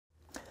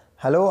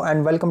Hello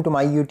and welcome to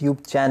my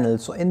YouTube channel.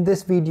 So in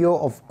this video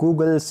of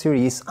Google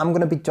series, I'm going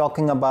to be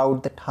talking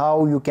about that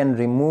how you can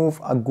remove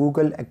a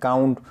Google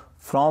account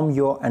from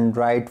your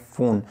Android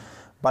phone.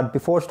 But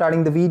before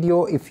starting the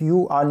video, if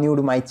you are new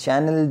to my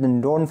channel,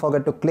 then don't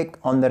forget to click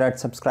on the red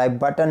subscribe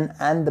button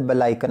and the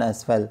bell icon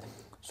as well.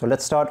 So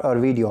let's start our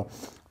video.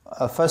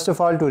 First of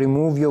all, to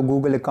remove your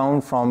Google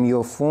account from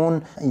your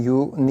phone,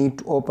 you need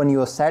to open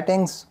your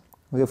settings,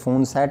 your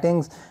phone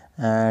settings,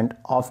 and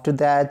after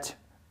that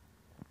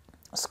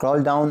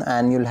scroll down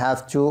and you'll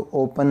have to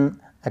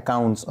open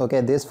accounts. Okay,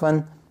 this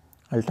one,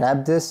 I'll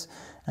tap this,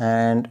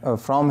 and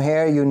from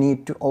here you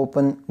need to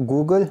open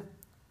Google.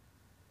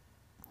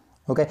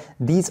 Okay,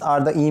 these are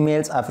the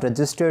emails I've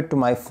registered to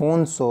my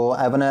phone, so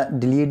I wanna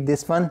delete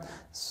this one,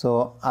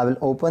 so I will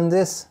open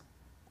this.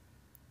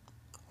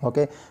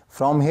 Okay,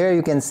 from here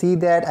you can see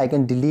that I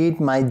can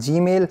delete my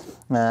Gmail.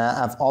 I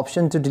have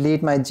option to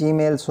delete my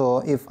Gmail, so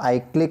if I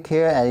click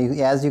here,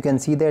 as you can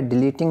see that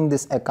deleting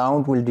this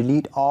account will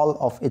delete all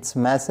of its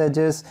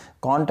messages,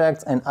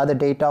 contacts and other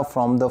data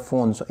from the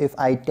phone. So if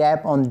I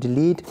tap on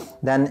delete,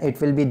 then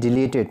it will be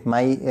deleted.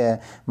 My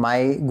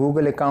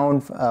Google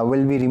account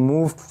will be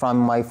removed from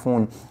my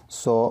phone.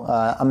 So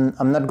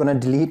I'm not gonna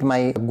delete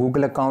my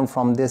Google account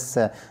from this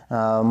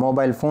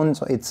mobile phone,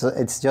 so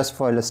it's just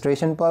for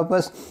illustration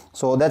purpose.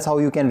 So that's how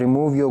you can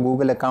remove your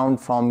Google account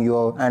from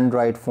your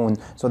Android phone.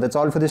 So that's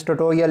all for this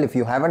tutorial. If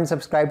you haven't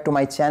subscribed to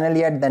my channel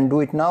yet, then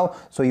do it now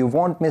so you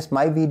won't miss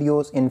my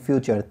videos in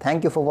future.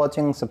 Thank you for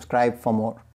watching. Subscribe for more.